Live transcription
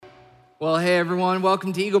Well, hey everyone,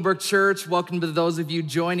 welcome to Eaglebrook Church. Welcome to those of you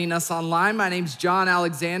joining us online. My name's John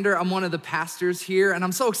Alexander. I'm one of the pastors here, and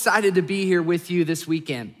I'm so excited to be here with you this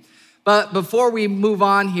weekend. But before we move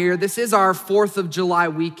on here, this is our 4th of July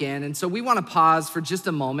weekend, and so we want to pause for just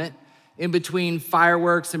a moment in between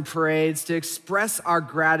fireworks and parades to express our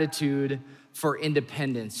gratitude for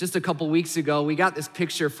independence. Just a couple weeks ago, we got this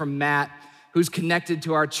picture from Matt, who's connected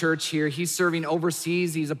to our church here. He's serving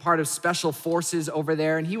overseas. He's a part of special forces over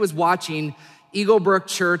there, and he was watching Eaglebrook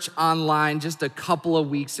Church online just a couple of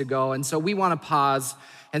weeks ago. And so we want to pause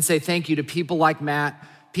and say thank you to people like Matt,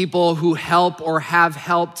 people who help or have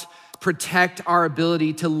helped protect our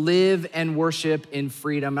ability to live and worship in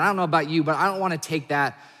freedom. And I don't know about you, but I don't want to take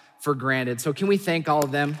that for granted. So can we thank all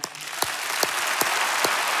of them?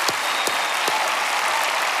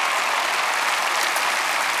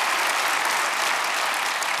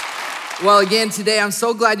 Well, again, today I'm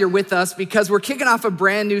so glad you're with us because we're kicking off a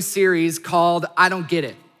brand new series called I Don't Get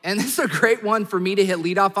It. And this is a great one for me to hit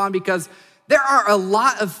lead off on because there are a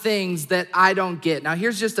lot of things that I don't get. Now,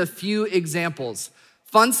 here's just a few examples.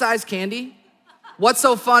 Fun size candy. What's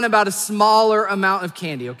so fun about a smaller amount of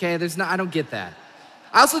candy, okay? I don't get that.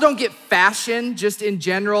 I also don't get fashion just in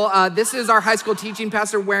general. This is our high school teaching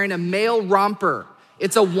pastor wearing a male romper.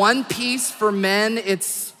 It's a one piece for men.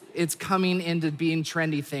 It's coming into being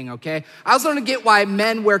trendy thing, okay? I also don't get why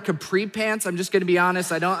men wear capri pants. I'm just gonna be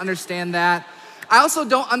honest, I don't understand that. I also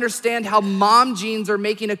don't understand how mom jeans are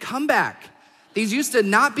making a comeback. These used to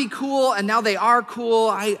not be cool, and now they are cool.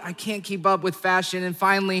 I can't keep up with fashion. And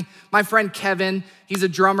finally, my friend Kevin, he's a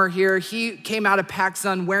drummer here. He came out of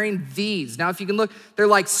PacSun wearing these. Now, if you can look, they're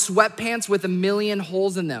like sweatpants with a million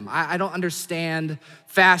holes in them. I don't understand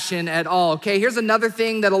fashion at all, okay? Here's another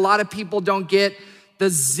thing that a lot of people don't get, the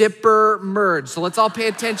zipper merge. So let's all pay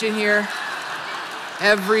attention here.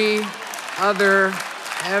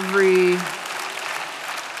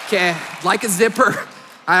 Okay, like a zipper.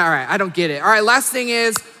 All right, I don't get it. All right, last thing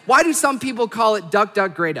is, why do some people call it duck,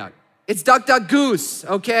 duck, gray duck? It's duck, duck, goose,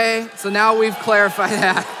 okay? So now we've clarified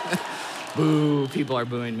that. Boo, people are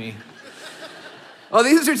booing me. Well,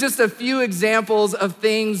 these are just a few examples of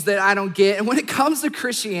things that I don't get. And when it comes to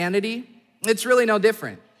Christianity, it's really no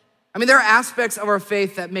different. I mean, there are aspects of our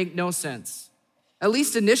faith that make no sense, at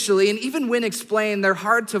least initially, and even when explained, they're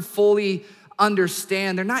hard to fully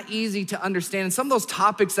understand. They're not easy to understand. And some of those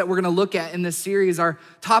topics that we're gonna look at in this series are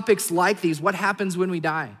topics like these. What happens when we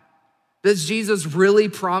die? Does Jesus really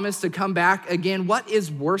promise to come back again? What is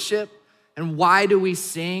worship and why do we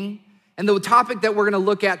sing? And the topic that we're gonna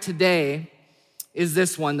look at today is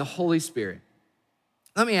this one, the Holy Spirit.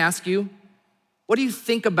 Let me ask you, what do you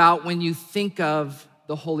think about when you think of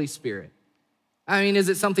the Holy Spirit? I mean, is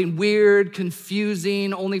it something weird,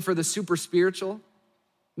 confusing, only for the super spiritual?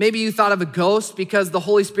 Maybe you thought of a ghost because the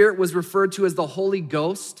Holy Spirit was referred to as the Holy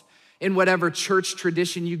Ghost in whatever church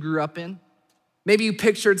tradition you grew up in. Maybe you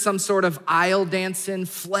pictured some sort of aisle dancing,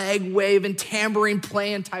 flag waving, tambourine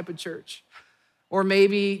playing type of church. Or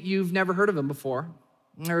maybe you've never heard of him before.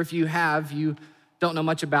 Or if you have, you don't know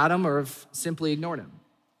much about him or have simply ignored him.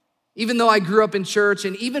 Even though I grew up in church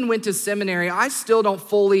and even went to seminary, I still don't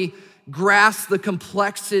fully grasp the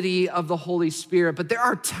complexity of the Holy Spirit. But there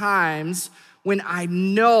are times when I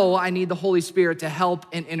know I need the Holy Spirit to help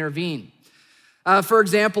and intervene. For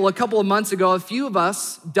example, a couple of months ago, a few of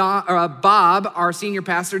us, Bob, our senior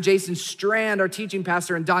pastor, Jason Strand, our teaching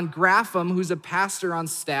pastor, and Don Graffam, who's a pastor on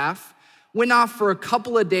staff, went off for a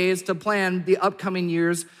couple of days to plan the upcoming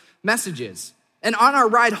year's messages. And on our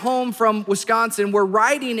ride home from Wisconsin, we're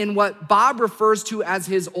riding in what Bob refers to as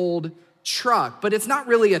his old truck, but it's not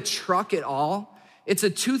really a truck at all. It's a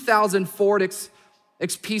 2000 Ford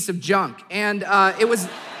piece of junk. And it was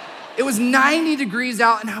 90 degrees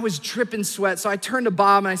out and I was dripping sweat. So I turned to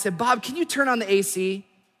Bob and I said, Bob, can you turn on the AC? He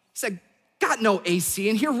said, got no AC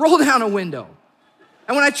in here, roll down a window.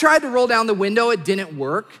 And when I tried to roll down the window, it didn't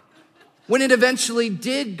work. When it eventually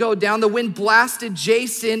did go down, the wind blasted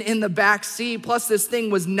Jason in the back seat. Plus, this thing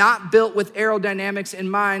was not built with aerodynamics in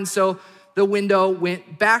mind, so the window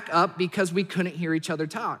went back up because we couldn't hear each other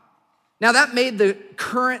talk. Now, that made the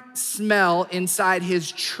current smell inside his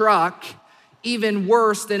truck even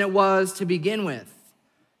worse than it was to begin with.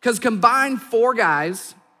 Because combined, 4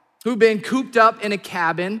 guys who've been cooped up in a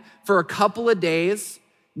cabin for a couple of days,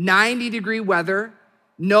 90-degree weather,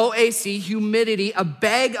 no AC, humidity, a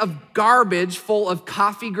bag of garbage full of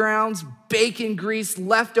coffee grounds, bacon grease,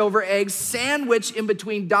 leftover eggs, sandwiched in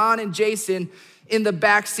between Don and Jason in the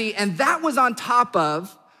back seat. And that was on top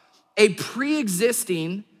of a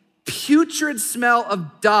pre-existing putrid smell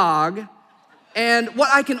of dog And what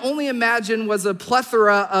I can only imagine was a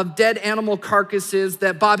plethora of dead animal carcasses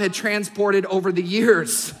that Bob had transported over the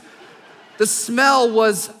years. The smell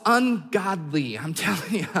was ungodly, I'm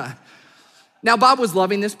telling you. Now, Bob was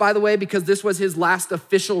loving this, by the way, because this was his last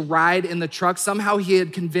official ride in the truck. Somehow he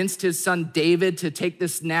had convinced his son David to take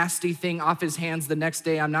this nasty thing off his hands the next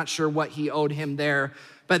day. I'm not sure what he owed him there,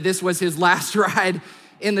 but this was his last ride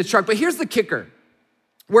in the truck. But here's the kicker,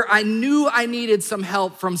 where I knew I needed some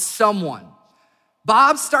help from someone.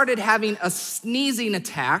 Bob started having a sneezing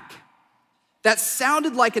attack that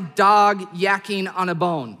sounded like a dog yakking on a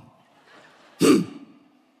bone.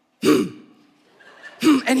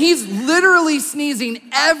 And he's literally sneezing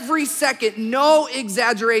every second, no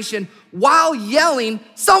exaggeration, while yelling,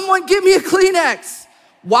 "Someone give me a Kleenex,"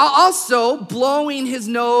 while also blowing his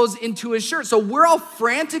nose into his shirt. So we're all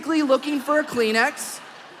frantically looking for a Kleenex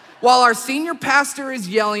while our senior pastor is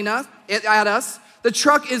yelling at us. The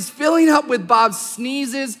truck is filling up with Bob's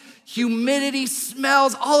sneezes, humidity,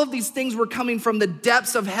 smells. All of these things were coming from the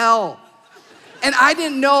depths of hell. And I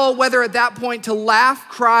didn't know whether at that point to laugh,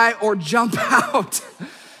 cry, or jump out.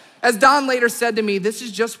 As Don later said to me, this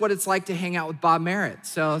is just what it's like to hang out with Bob Merritt.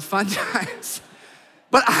 So it's fun times.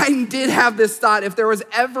 But I did have this thought, if there was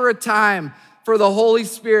ever a time for the Holy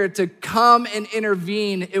Spirit to come and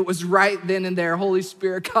intervene, it was right then and there. Holy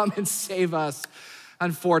Spirit, come and save us.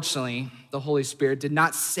 Unfortunately, the Holy Spirit did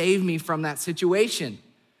not save me from that situation.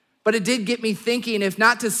 But it did get me thinking, if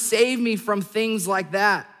not to save me from things like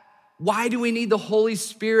that, why do we need the Holy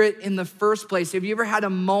Spirit in the first place? Have you ever had a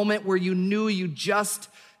moment where you knew you just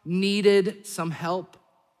needed some help?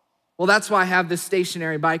 Well, that's why I have this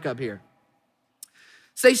stationary bike up here.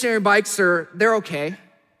 Stationary bikes they're okay.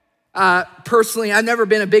 Personally, I've never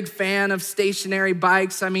been a big fan of stationary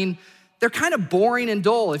bikes. I mean, they're kind of boring and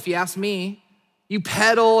dull, if you ask me. You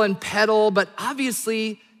pedal and pedal, but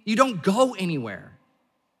obviously you don't go anywhere.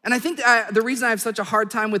 And I think the reason I have such a hard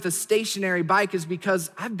time with a stationary bike is because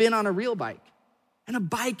I've been on a real bike. And a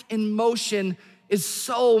bike in motion is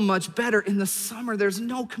so much better. In the summer, there's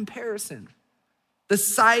no comparison. The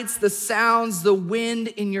sights, the sounds, the wind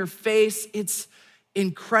in your face, it's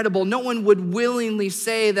incredible. No one would willingly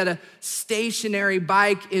say that a stationary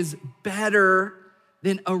bike is better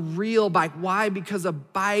than a real bike. Why? Because a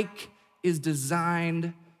bike is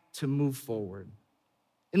designed to move forward.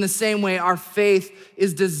 In the same way, our faith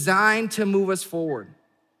is designed to move us forward,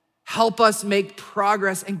 help us make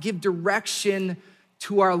progress and give direction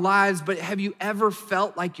to our lives. But have you ever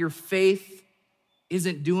felt like your faith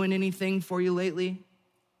isn't doing anything for you lately?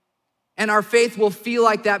 And our faith will feel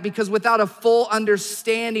like that because without a full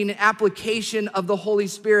understanding and application of the Holy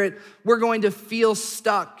Spirit, we're going to feel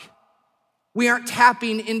stuck. We aren't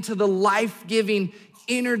tapping into the life-giving,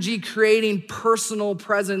 energy-creating, personal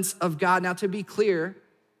presence of God. Now, to be clear,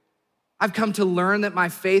 I've come to learn that my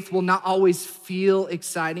faith will not always feel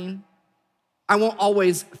exciting. I won't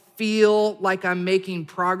always feel like I'm making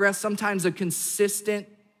progress. Sometimes a consistent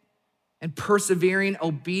and persevering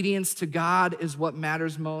obedience to God is what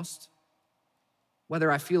matters most,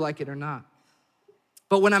 whether I feel like it or not.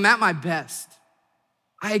 But when I'm at my best,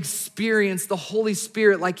 I experience the Holy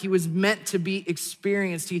Spirit like he was meant to be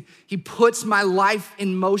experienced. He puts my life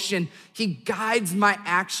in motion. He guides my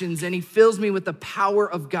actions, and he fills me with the power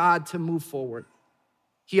of God to move forward.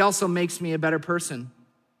 He also makes me a better person.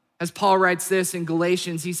 As Paul writes this in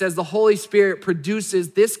Galatians, he says, the Holy Spirit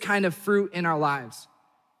produces this kind of fruit in our lives: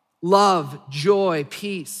 love, joy,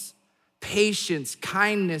 peace, patience,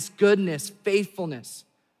 kindness, goodness, faithfulness,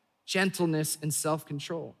 gentleness, and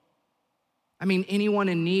self-control. I mean, anyone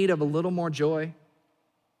in need of a little more joy,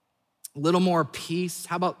 a little more peace?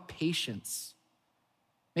 How about patience?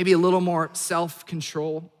 Maybe a little more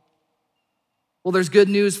self-control? Well, there's good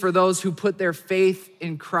news for those who put their faith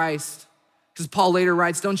in Christ, because Paul later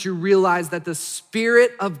writes, don't you realize that the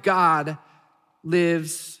Spirit of God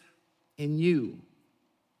lives in you?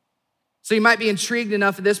 So you might be intrigued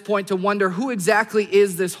enough at this point to wonder, who exactly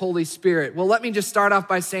is this Holy Spirit? Well, let me just start off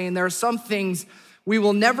by saying there are some things we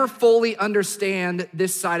will never fully understand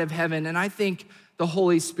this side of heaven, and I think the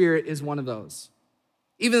Holy Spirit is one of those.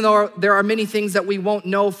 Even though there are many things that we won't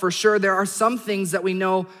know for sure, there are some things that we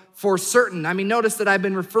know for certain. I mean, notice that I've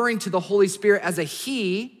been referring to the Holy Spirit as a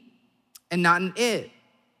he and not an it.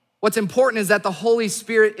 What's important is that the Holy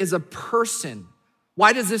Spirit is a person.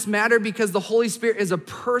 Why does this matter? Because the Holy Spirit is a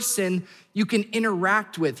person you can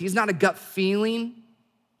interact with. He's not a gut feeling,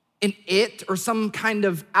 an it, or some kind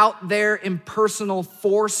of out there impersonal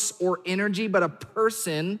force or energy, but a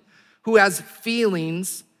person who has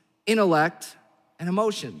feelings, intellect, and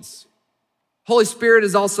emotions. Holy Spirit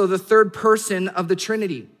is also the third person of the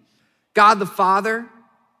Trinity. God the Father,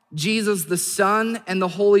 Jesus, the Son, and the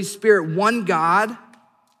Holy Spirit, one God,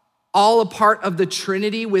 all a part of the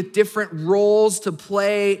Trinity with different roles to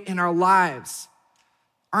play in our lives.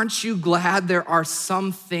 Aren't you glad there are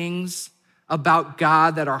some things about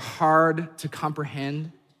God that are hard to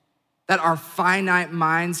comprehend, that our finite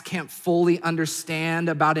minds can't fully understand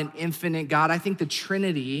about an infinite God? I think the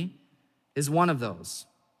Trinity is one of those.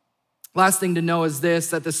 Last thing to know is this,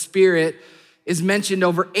 that the Spirit is mentioned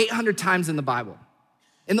over 800 times in the Bible.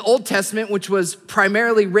 In the Old Testament, which was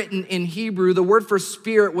primarily written in Hebrew, the word for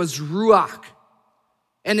spirit was ruach.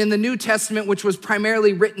 And in the New Testament, which was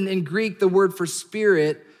primarily written in Greek, the word for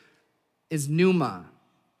spirit is pneuma.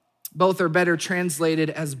 Both are better translated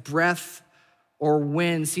as breath or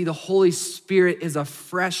wind. See, the Holy Spirit is a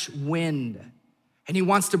fresh wind, and he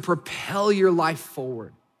wants to propel your life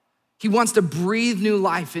forward. He wants to breathe new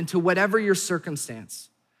life into whatever your circumstance,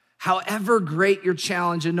 however great your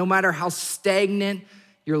challenge, and no matter how stagnant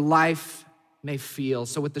your life may feel.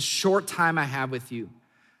 So with the short time I have with you,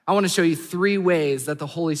 I want to show you 3 ways that the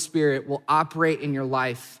Holy Spirit will operate in your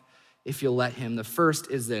life if you'll let him. The first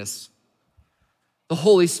is this: the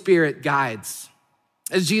Holy Spirit guides.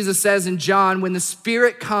 As Jesus says in John, when the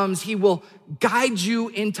Spirit comes, he will guide you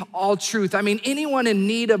into all truth. I mean, anyone in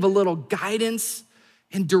need of a little guidance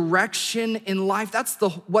and direction in life, that's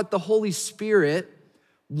what the Holy Spirit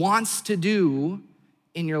wants to do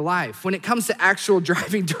in your life. When it comes to actual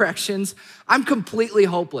driving directions, I'm completely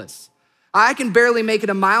hopeless. I can barely make it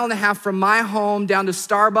 1.5 miles from my home down to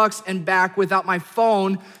Starbucks and back without my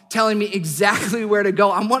phone telling me exactly where to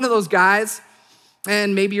go. I'm one of those guys,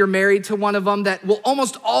 and maybe you're married to one of them, that will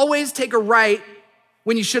almost always take a right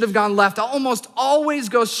when you should have gone left. I'll almost always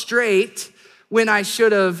go straight when I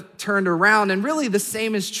should have turned around. And really the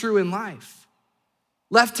same is true in life.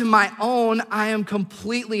 Left to my own, I am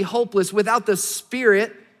completely hopeless. Without the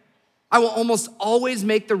Spirit, I will almost always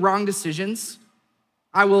make the wrong decisions.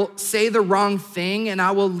 I will say the wrong thing, and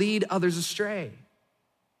I will lead others astray.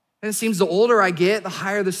 And it seems the older I get, the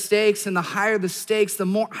higher the stakes, and the higher the stakes, the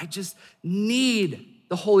more I just need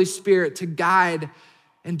the Holy Spirit to guide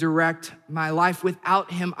and direct my life.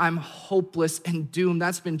 Without him, I'm hopeless and doomed.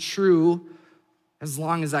 That's been true as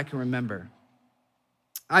long as I can remember.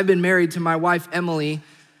 I've been married to my wife, Emily,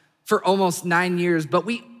 for almost 9 years, but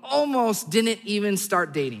we almost didn't even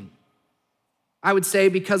start dating. I would say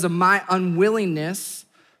because of my unwillingness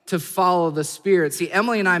to follow the Spirit. See,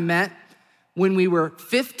 Emily and I met when we were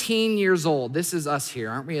 15 years old. This is us here.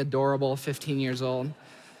 Aren't we adorable, 15 years old?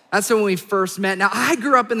 That's when we first met. Now, I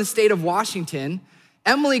grew up in the state of Washington.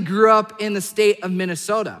 Emily grew up in the state of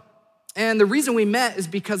Minnesota. And the reason we met is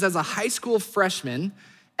because as a high school freshman,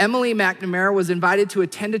 Emily McNamara was invited to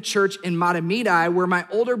attend a church in Matamidi where my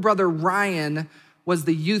older brother Ryan was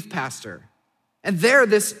the youth pastor. And there,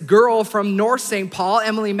 this girl from North St. Paul,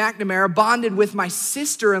 Emily McNamara, bonded with my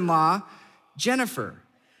sister-in-law, Jennifer.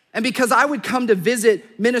 And because I would come to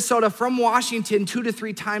visit Minnesota from Washington 2 to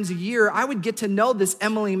 3 times a year, I would get to know this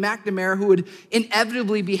Emily McNamara who would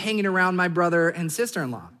inevitably be hanging around my brother and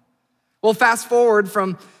sister-in-law. Well, fast forward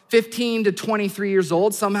from 15 to 23 years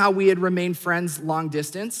old, somehow we had remained friends long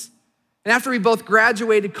distance. And after we both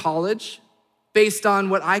graduated college, based on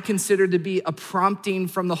what I considered to be a prompting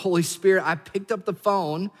from the Holy Spirit, I picked up the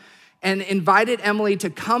phone and invited Emily to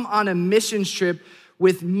come on a mission trip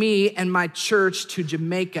with me and my church to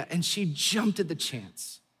Jamaica. And she jumped at the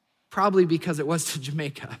chance, probably because it was to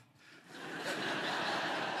Jamaica.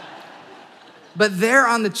 But there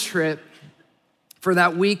on the trip, for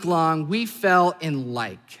that week long, we fell in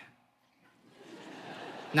like.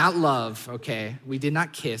 Not love, okay? We did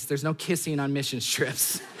not kiss. There's no kissing on mission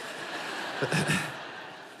trips.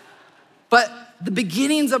 But the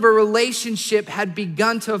beginnings of a relationship had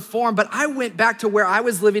begun to form, but I went back to where I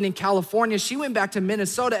was living in California. She went back to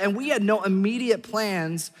Minnesota, and we had no immediate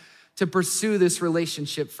plans to pursue this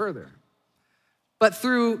relationship further. But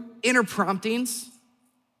through inner promptings,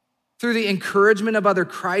 through the encouragement of other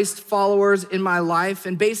Christ followers in my life,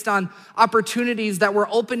 and based on opportunities that were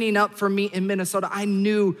opening up for me in Minnesota, I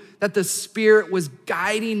knew that the Spirit was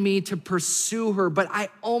guiding me to pursue her, but I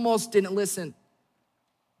almost didn't listen.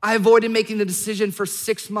 I avoided making the decision for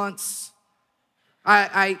 6 months.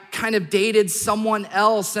 I kind of dated someone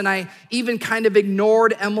else, and I even kind of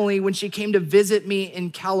ignored Emily when she came to visit me in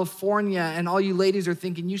California, and all you ladies are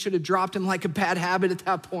thinking, you should have dropped him like a bad habit at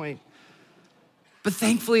that point. But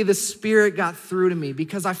thankfully, the Spirit got through to me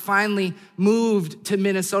because I finally moved to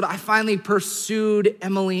Minnesota. I finally pursued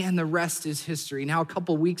Emily, and the rest is history. Now, a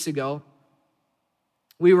couple weeks ago,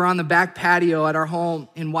 we were on the back patio at our home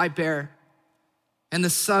in White Bear, and the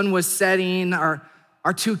sun was setting. Our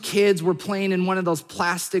Our two kids were playing in one of those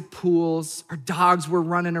plastic pools. Our dogs were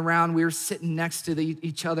running around. We were sitting next to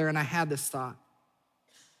each other, and I had this thought.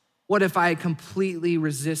 What if I had completely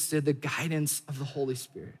resisted the guidance of the Holy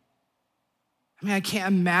Spirit? I mean, I can't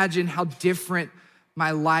imagine how different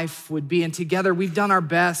my life would be. And together, we've done our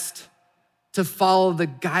best to follow the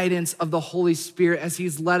guidance of the Holy Spirit as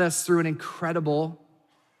he's led us through an incredible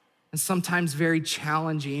and sometimes very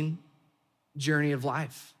challenging journey of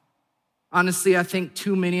life. Honestly, I think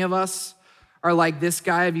too many of us are like this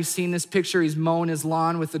guy. Have you seen this picture? He's mowing his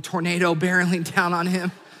lawn with the tornado barreling down on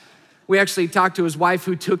him. We actually talked to his wife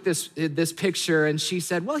who took this picture, and she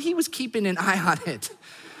said, well, he was keeping an eye on it.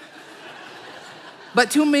 But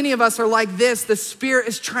too many of us are like this. The Spirit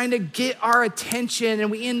is trying to get our attention, and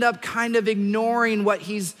we end up kind of ignoring what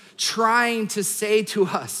he's trying to say to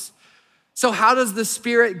us. So how does the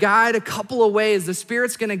Spirit guide? A couple of ways. The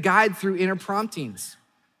Spirit's gonna guide through inner promptings.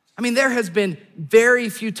 I mean, there has been very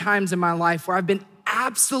few times in my life where I've been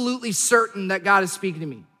absolutely certain that God is speaking to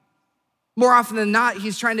me. More often than not,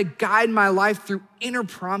 he's trying to guide my life through inner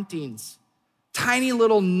promptings, tiny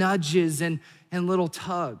little nudges and little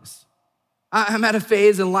tugs. I'm at a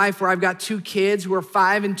phase in life where I've got two kids who are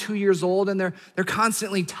 5 and 2 years old, and they're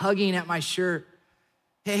constantly tugging at my shirt.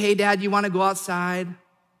 Hey, Dad, you wanna go outside?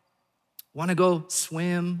 Wanna go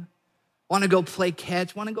swim? Wanna go play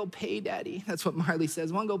catch? Wanna go pay, Daddy? That's what Marley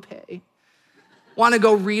says, wanna go pay? Wanna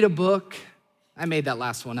go read a book? I made that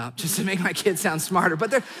last one up just to make my kids sound smarter,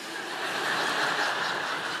 but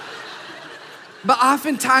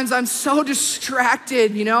oftentimes I'm so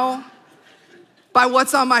distracted, by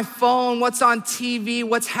what's on my phone, what's on TV,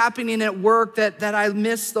 what's happening at work that I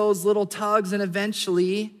miss those little tugs, and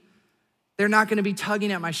eventually they're not gonna be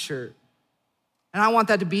tugging at my shirt. And I want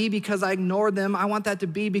that to be because I ignored them. I want that to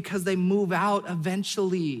be because they move out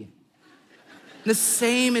eventually. The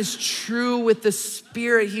same is true with the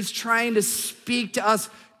Spirit. He's trying to speak to us,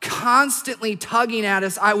 constantly tugging at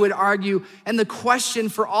us, I would argue. And the question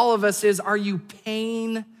for all of us is, are you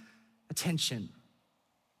paying attention?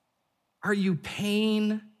 Are you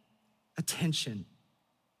paying attention?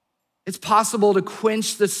 It's possible to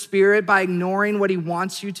quench the Spirit by ignoring what he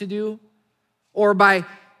wants you to do, or by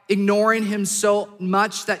ignoring him so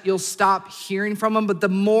much that you'll stop hearing from him. But the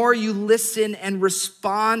more you listen and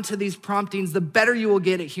respond to these promptings, the better you will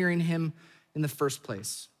get at hearing him in the first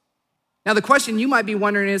place. Now, the question you might be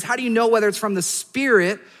wondering is, how do you know whether it's from the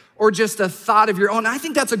Spirit or just a thought of your own? I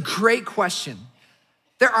think that's a great question.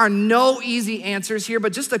 There are no easy answers here,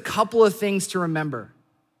 but just a couple of things to remember.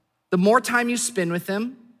 The more time you spend with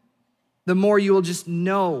him, the more you will just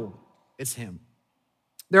know it's him.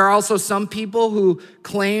 There are also some people who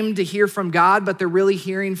claim to hear from God, but they're really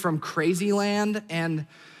hearing from crazy land. And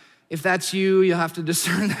if that's you, you'll have to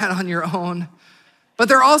discern that on your own. But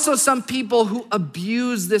there are also some people who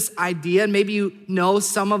abuse this idea. And maybe you know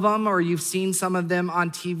some of them, or you've seen some of them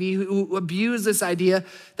on TV, who abuse this idea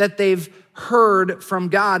that they've heard from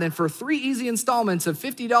God. And for 3 easy installments of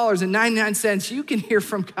 $50.99, you can hear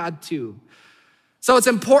from God too. So it's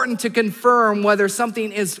important to confirm whether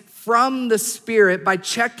something is from the Spirit by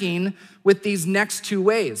checking with these next 2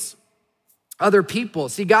 ways. Other people.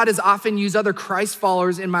 See, God has often used other Christ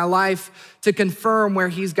followers in my life to confirm where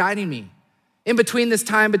he's guiding me. In between this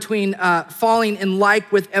time, between falling in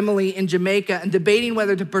like with Emily in Jamaica and debating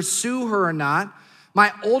whether to pursue her or not,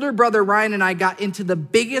 my older brother Ryan and I got into the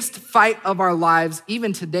biggest fight of our lives,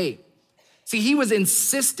 even to date. See, he was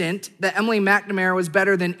insistent that Emily McNamara was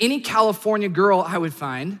better than any California girl I would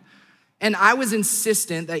find, and I was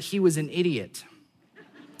insistent that he was an idiot.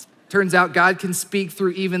 Turns out God can speak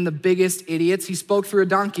through even the biggest idiots. He spoke through a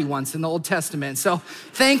donkey once in the Old Testament. So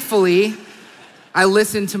thankfully, I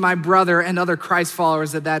listened to my brother and other Christ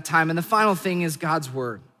followers at that time. And the final thing is God's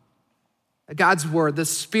word. God's word, the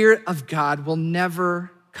Spirit of God will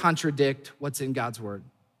never contradict what's in God's word.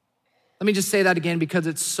 Let me just say that again because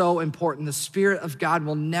it's so important. The Spirit of God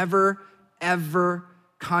will never, ever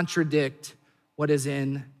contradict what is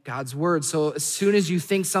in God's word. So as soon as you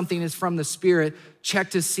think something is from the Spirit,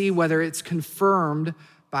 check to see whether it's confirmed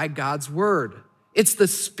by God's word. It's the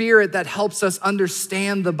Spirit that helps us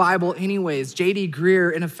understand the Bible anyways. J.D.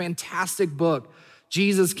 Greear, in a fantastic book,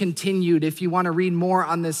 Jesus Continued, if you want to read more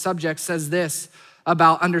on this subject, says this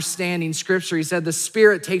about understanding Scripture. He said, the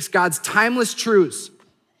Spirit takes God's timeless truths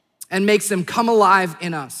and makes them come alive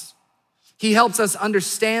in us. He helps us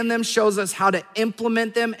understand them, shows us how to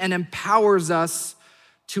implement them, and empowers us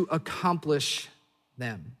to accomplish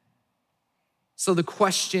them. So the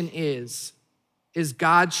question is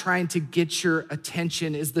God trying to get your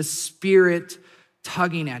attention? Is the Spirit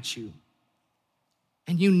tugging at you?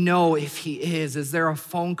 And you know if he is there a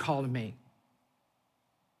phone call to make?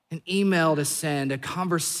 an email to send, a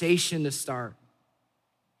conversation to start,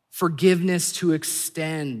 forgiveness to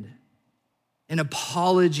extend, an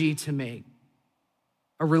apology to make,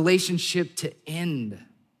 a relationship to end?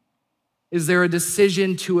 Is there a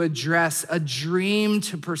decision to address, a dream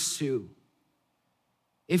to pursue?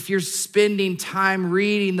 If you're spending time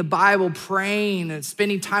reading the Bible, praying, and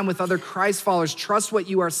spending time with other Christ followers, trust what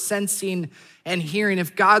you are sensing and hearing.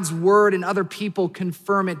 If God's word and other people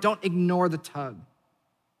confirm it, don't ignore the tug.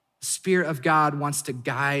 The Spirit of God wants to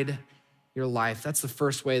guide your life. That's the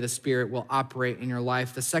first way the Spirit will operate in your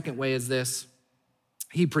life. The second way is this: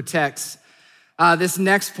 He protects. This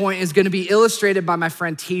next point is going to be illustrated by my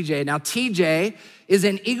friend TJ. Now, TJ is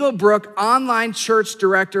an Eagle Brook online church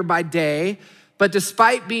director by day, but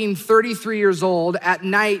despite being 33 years old, at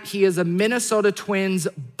night, he is a Minnesota Twins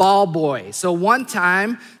ball boy. So one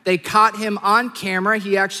time, they caught him on camera.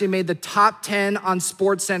 He actually made the top 10 on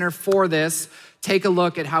SportsCenter for this. Take a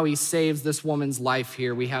look at how he saves this woman's life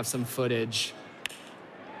here. We have some footage.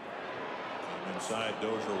 Inside,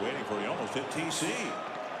 Dozier waiting for you. Almost hit TC.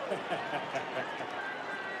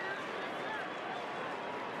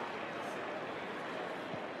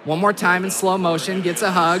 One more time in slow motion, gets a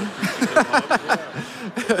hug.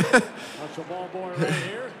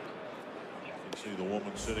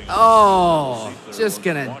 Oh, just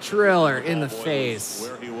gonna drill her in the face.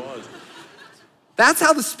 That's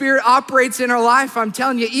how the Spirit operates in our life. I'm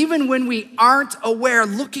telling you, even when we aren't aware,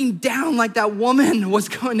 looking down like that woman was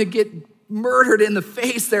going to get murdered in the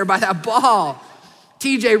face there by that ball,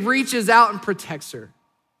 TJ reaches out and protects her.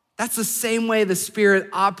 That's the same way the Spirit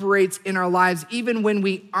operates in our lives. Even when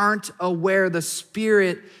we aren't aware, the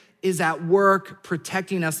Spirit is at work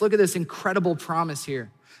protecting us. Look at this incredible promise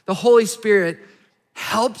here. The Holy Spirit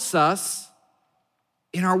helps us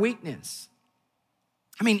in our weakness.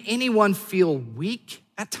 I mean, anyone feel weak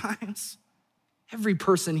at times? Every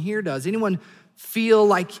person here does. Anyone feel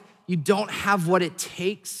like you don't have what it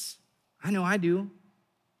takes? I know I do.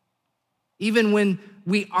 Even when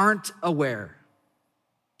we aren't aware,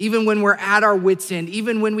 even when we're at our wits' end,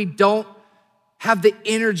 even when we don't have the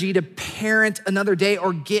energy to parent another day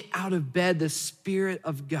or get out of bed, the Spirit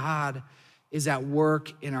of God is at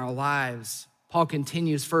work in our lives. Paul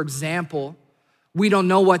continues, for example, we don't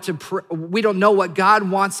know what God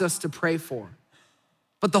wants us to pray for,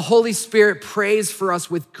 but the Holy Spirit prays for us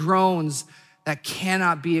with groans that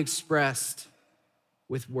cannot be expressed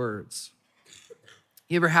with words.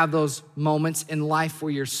 You ever have those moments in life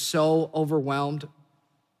where you're so overwhelmed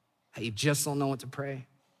that you just don't know what to pray?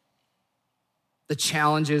 The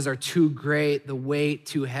challenges are too great, the weight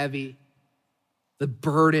too heavy, the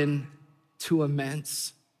burden too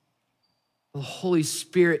immense. The Holy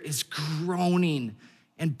Spirit is groaning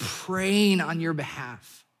and praying on your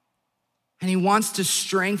behalf. And he wants to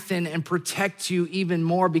strengthen and protect you even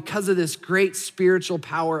more because of this great spiritual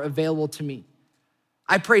power available to me.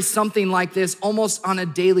 I pray something like this almost on a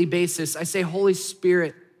daily basis. I say, Holy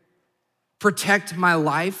Spirit, protect my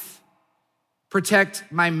life, protect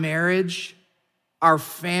my marriage, our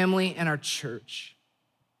family, and our church.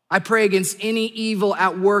 I pray against any evil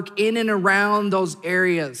at work in and around those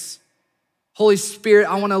areas. Holy Spirit,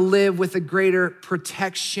 I want to live with a greater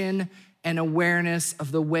protection and awareness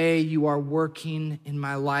of the way you are working in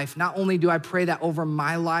my life. Not only do I pray that over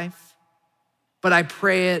my life, but I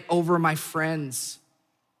pray it over my friends,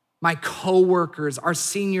 my coworkers, our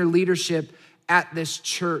senior leadership at this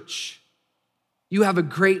church. You have a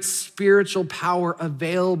great spiritual power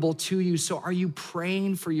available to you. So are you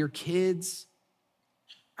praying for your kids?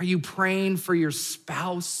 Are you praying for your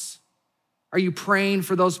spouse? Are you praying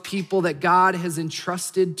for those people that God has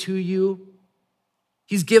entrusted to you?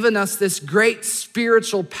 He's given us this great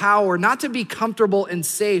spiritual power, not to be comfortable and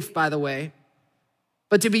safe, by the way,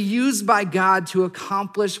 but to be used by God to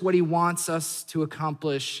accomplish what he wants us to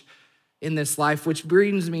accomplish in this life, which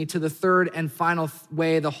brings me to the third and final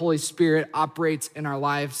way the Holy Spirit operates in our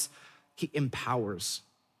lives. He empowers.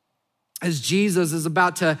 As Jesus is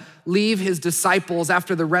about to leave his disciples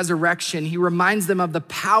after the resurrection, he reminds them of the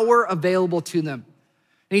power available to them.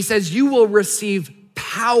 And he says, you will receive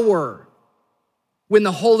power when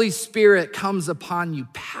the Holy Spirit comes upon you,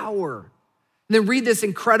 power. And then read this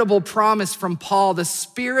incredible promise from Paul, the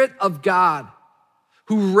Spirit of God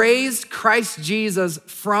who raised Christ Jesus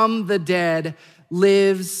from the dead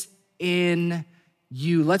lives in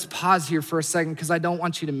you. Let's pause here for a second because I don't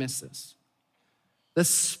want you to miss this. The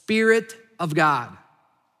Spirit of God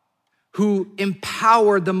who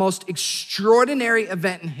empowered the most extraordinary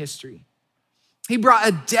event in history. He brought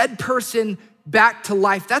a dead person back to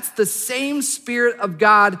life. That's the same Spirit of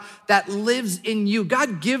God that lives in you.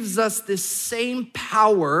 God gives us this same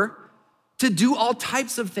power to do all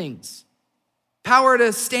types of things, power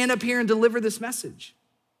to stand up here and deliver this message.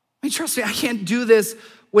 I mean, trust me, I can't do this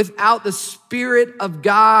without the Spirit of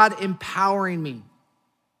God empowering me.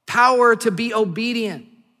 Power to be obedient,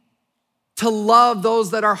 to love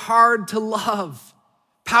those that are hard to love,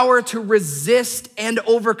 power to resist and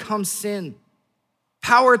overcome sin,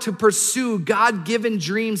 power to pursue God-given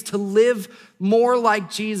dreams, to live more like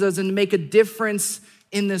Jesus and to make a difference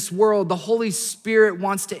in this world. The Holy Spirit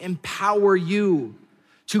wants to empower you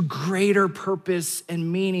to greater purpose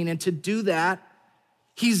and meaning. And to do that,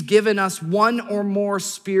 He's given us one or more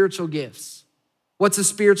spiritual gifts. What's a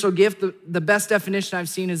spiritual gift? The best definition I've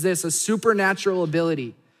seen is this: a supernatural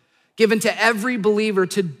ability given to every believer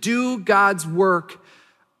to do God's work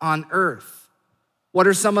on earth. What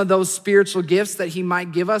are some of those spiritual gifts that He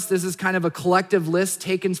might give us? This is kind of a collective list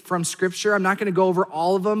taken from Scripture. I'm not gonna go over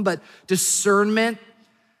all of them, but discernment,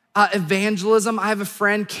 evangelism. I have a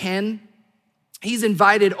friend, Ken. He's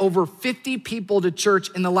invited over 50 people to church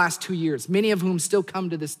in the last 2 years, many of whom still come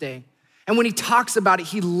to this day. And when he talks about it,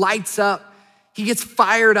 he lights up. He gets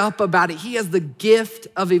fired up about it. He has the gift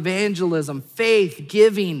of evangelism, faith,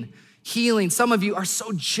 giving, healing. Some of you are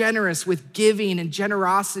so generous with giving and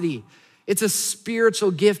generosity. It's a spiritual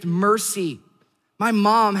gift. Mercy. My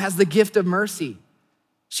mom has the gift of mercy.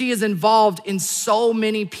 She is involved in so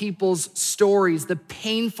many people's stories, the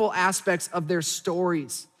painful aspects of their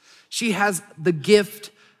stories. She has the gift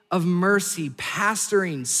of mercy,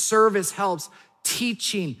 pastoring, service helps,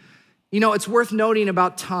 teaching. You know, it's worth noting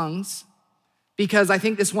about tongues because I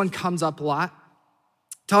think this one comes up a lot.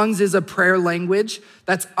 Tongues is a prayer language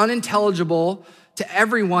that's unintelligible to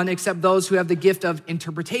everyone except those who have the gift of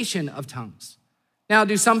interpretation of tongues. Now,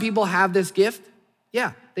 do some people have this gift?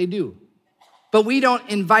 Yeah, they do. But we don't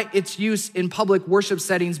invite its use in public worship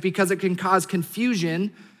settings because it can cause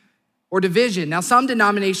confusion or division. Now, some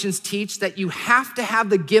denominations teach that you have to have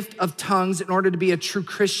the gift of tongues in order to be a true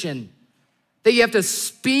Christian, that you have to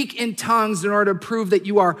speak in tongues in order to prove that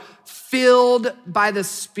you are filled by the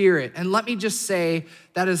Spirit. And let me just say,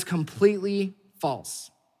 that is completely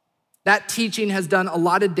false. That teaching has done a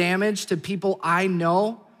lot of damage to people I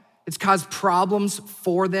know. It's caused problems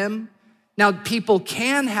for them. Now, people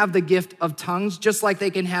can have the gift of tongues just like they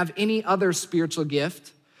can have any other spiritual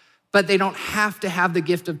gift, but they don't have to have the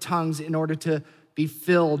gift of tongues in order to be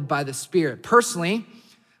filled by the Spirit. Personally,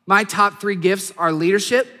 my top 3 gifts are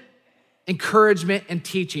leadership, encouragement, and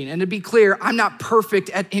teaching. And to be clear, I'm not perfect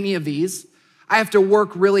at any of these. I have to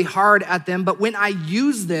work really hard at them, but when I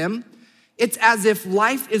use them, it's as if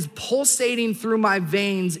life is pulsating through my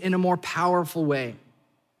veins in a more powerful way.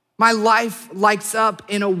 My life lights up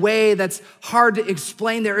in a way that's hard to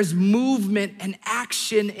explain. There is movement and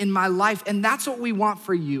action in my life, and that's what we want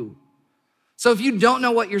for you. So if you don't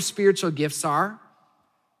know what your spiritual gifts are,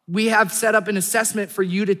 we have set up an assessment for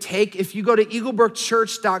you to take. If you go to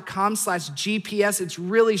eaglebrookchurch.com/GPS, it's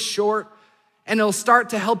really short, and it'll start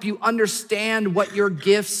to help you understand what your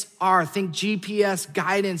gifts are. Think GPS,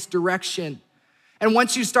 guidance, direction. And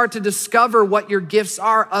once you start to discover what your gifts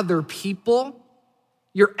are, other people,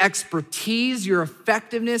 your expertise, your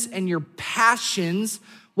effectiveness, and your passions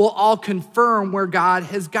will all confirm where God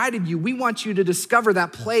has guided you. We want you to discover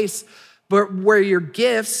that place where your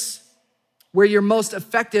gifts, where you're most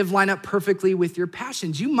effective, line up perfectly with your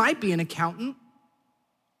passions. You might be an accountant.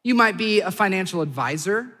 You might be a financial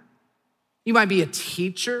advisor. You might be a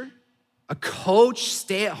teacher, a coach,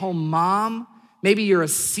 stay-at-home mom. Maybe you're a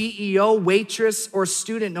CEO, waitress, or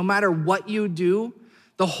student. No matter what you do,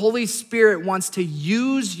 the Holy Spirit wants to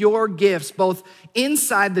use your gifts both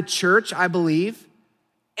inside the church, I believe,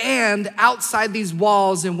 and outside these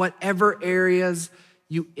walls in whatever areas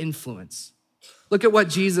you influence. Look at what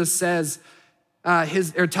Jesus says,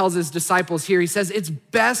 tells his disciples here. He says, it's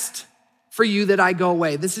best for you that I go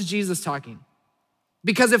away. This is Jesus talking.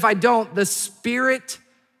 Because if I don't, the Spirit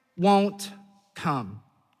won't come.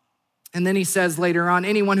 And then he says later on,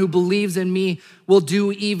 anyone who believes in me will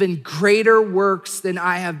do even greater works than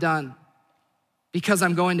I have done because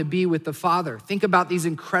I'm going to be with the Father. Think about these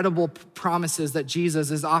incredible promises that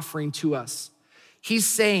Jesus is offering to us. He's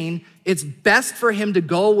saying it's best for him to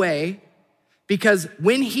go away because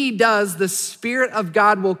when he does, the Spirit of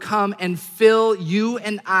God will come and fill you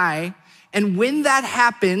and I. And when that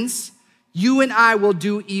happens, you and I will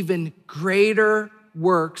do even greater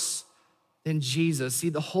works than Jesus. See,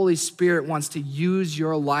 the Holy Spirit wants to use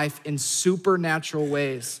your life in supernatural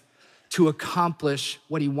ways to accomplish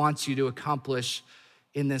what he wants you to accomplish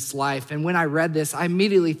in this life. And when I read this, I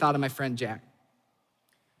immediately thought of my friend Jack.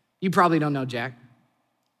 You probably don't know Jack.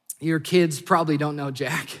 Your kids probably don't know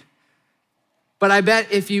Jack. But I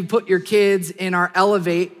bet if you put your kids in our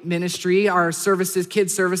Elevate ministry, our services,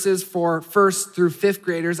 kids services for 1st through 5th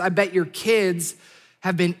graders, I bet your kids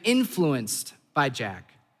have been influenced by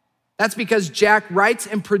Jack. That's because Jack writes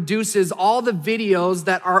and produces all the videos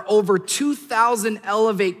that our over 2,000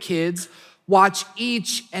 Elevate kids watch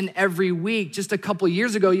each and every week. Just a couple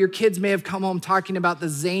years ago, your kids may have come home talking about the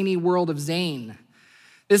zany world of Zane.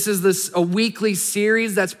 This is a weekly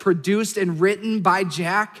series that's produced and written by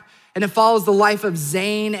Jack, and it follows the life of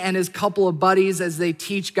Zane and his couple of buddies as they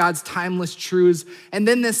teach God's timeless truths. And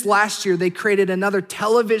then this last year, they created another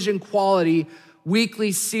television quality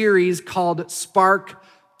weekly series called Spark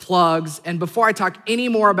Plugs. And before I talk any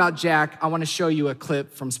more about Jack, I want to show you a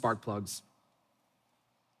clip from Spark Plugs.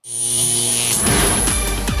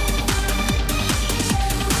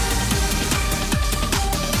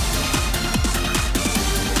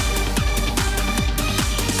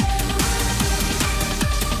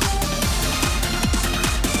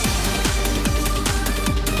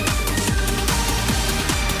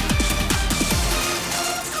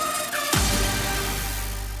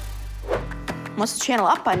 What's the channel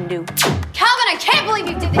up button do? Calvin, I can't believe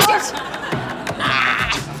you did this.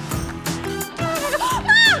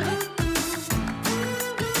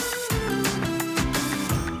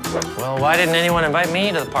 Well, why didn't anyone invite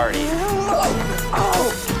me to the party?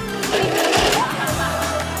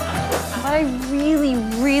 But I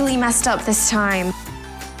really messed up this time.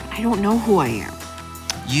 I don't know who I am.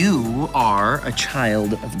 You are a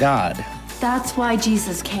child of God. That's why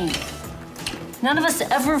Jesus came. None of us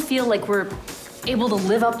ever feel like we're able to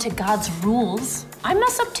live up to God's rules. I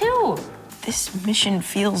mess up too. This mission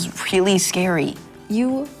feels really scary.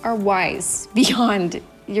 You are wise beyond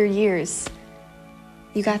your years.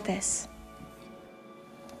 You got this.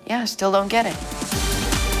 Yeah, still don't get it.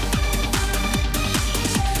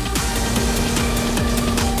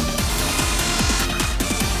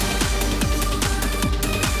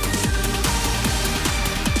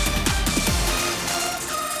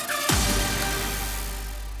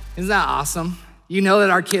 Isn't that awesome? You know that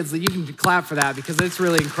our kids, you can clap for that because it's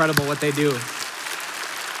really incredible what they do.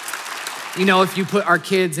 You know, if you put our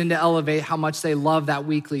kids into Elevate, how much they love that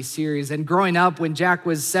weekly series. And growing up, when Jack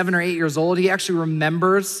was 7 or 8 years old, he actually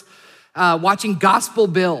remembers watching Gospel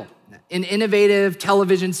Bill, an innovative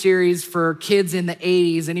television series for kids in the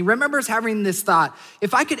 80s. And he remembers having this thought,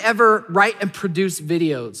 if I could ever write and produce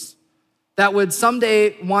videos that would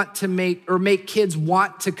someday want to make kids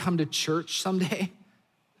want to come to church someday,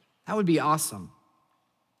 that would be awesome.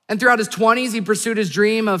 And throughout his 20s, he pursued his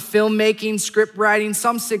dream of filmmaking, script writing,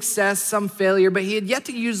 some success, some failure, but he had yet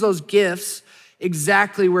to use those gifts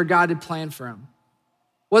exactly where God had planned for him.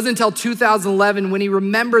 It wasn't until 2011 when he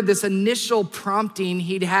remembered this initial prompting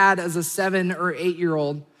he'd had as a 7 or 8 year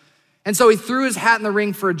old. And so he threw his hat in the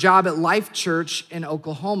ring for a job at Life Church in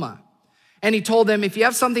Oklahoma. And he told them, if you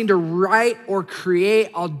have something to write or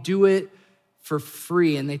create, I'll do it for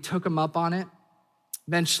free. And they took him up on it.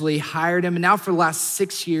 Eventually hired him. And now for the last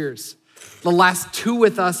 6 years, the last 2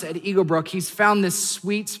 with us at Eagle Brook, he's found this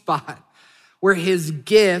sweet spot where his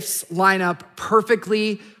gifts line up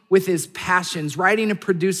perfectly with his passions, writing and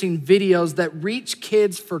producing videos that reach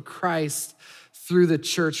kids for Christ through the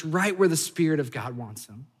church, right where the Spirit of God wants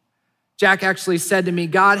him. Jack actually said to me,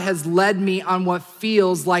 God has led me on what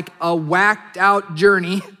feels like a whacked out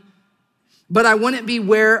journey, but I wouldn't be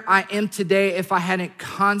where I am today if I hadn't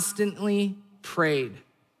constantly prayed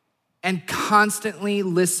and constantly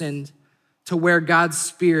listened to where God's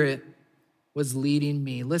Spirit was leading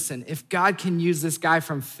me. Listen, if God can use this guy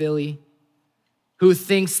from Philly who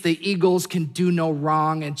thinks the Eagles can do no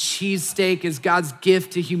wrong and cheesesteak is God's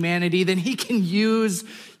gift to humanity, then he can use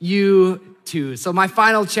you too. So my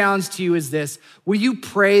final challenge to you is this. Will you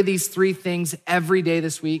pray these 3 things every day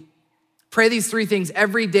this week? Pray these 3 things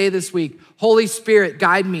every day this week. Holy Spirit,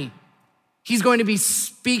 guide me. He's going to be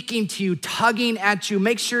speaking to you, tugging at you.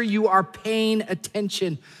 Make sure you are paying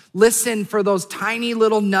attention. Listen for those tiny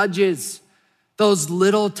little nudges, those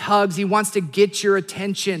little tugs. He wants to get your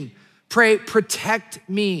attention. Pray, protect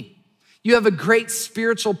me. You have a great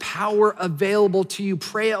spiritual power available to you.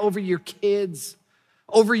 Pray over your kids,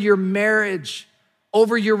 over your marriage,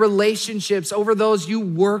 over your relationships, over those you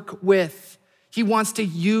work with. He wants to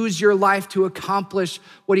use your life to accomplish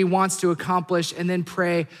what he wants to accomplish. And then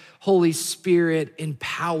pray, Holy Spirit,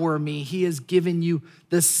 empower me. He has given you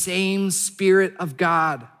the same Spirit of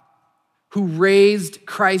God who raised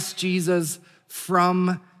Christ Jesus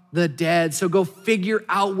from the dead. So go figure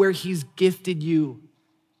out where he's gifted you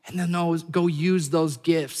and then go use those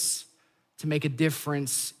gifts to make a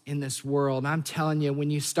difference in this world. And I'm telling you,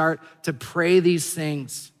 when you start to pray these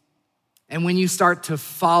things And when you start to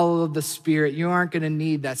follow the Spirit, you aren't gonna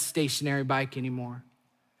need that stationary bike anymore.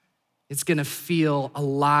 It's gonna feel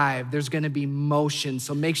alive. There's gonna be motion.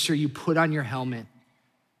 So make sure you put on your helmet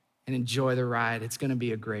and enjoy the ride. It's gonna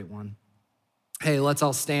be a great one. Hey, let's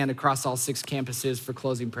all stand across all 6 campuses for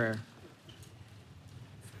closing prayer.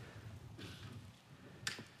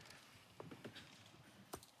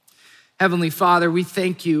 Heavenly Father, we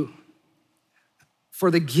thank you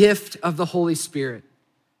for the gift of the Holy Spirit.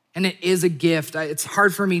 And it is a gift. It's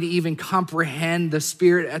hard for me to even comprehend the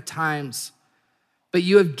Spirit at times. But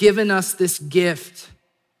you have given us this gift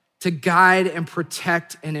to guide and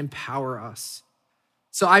protect and empower us.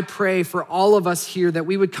 So I pray for all of us here that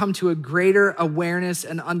we would come to a greater awareness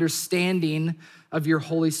and understanding of your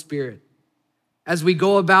Holy Spirit as we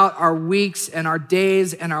go about our weeks and our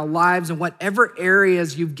days and our lives and whatever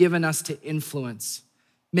areas you've given us to influence.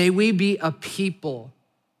 May we be a people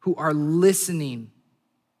who are listening,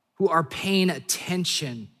 who are paying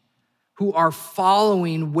attention, who are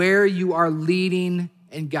following where you are leading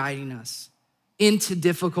and guiding us into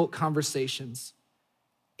difficult conversations,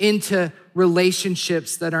 into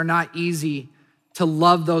relationships that are not easy, to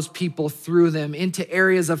love those people through them, into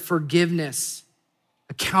areas of forgiveness,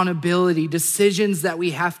 accountability, decisions that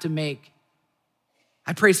we have to make.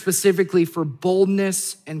 I pray specifically for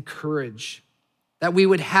boldness and courage, that we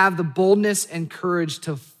would have the boldness and courage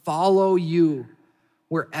to follow you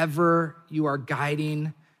wherever you are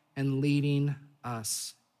guiding and leading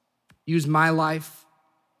us. Use my life,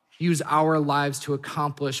 use our lives to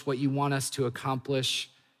accomplish what you want us to accomplish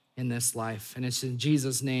in this life. And it's in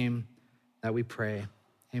Jesus' name that we pray.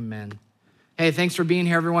 Amen. Hey, thanks for being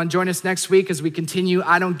here, everyone. Join us next week as we continue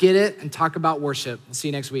I Don't Get It and talk about worship. We'll see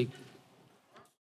you next week.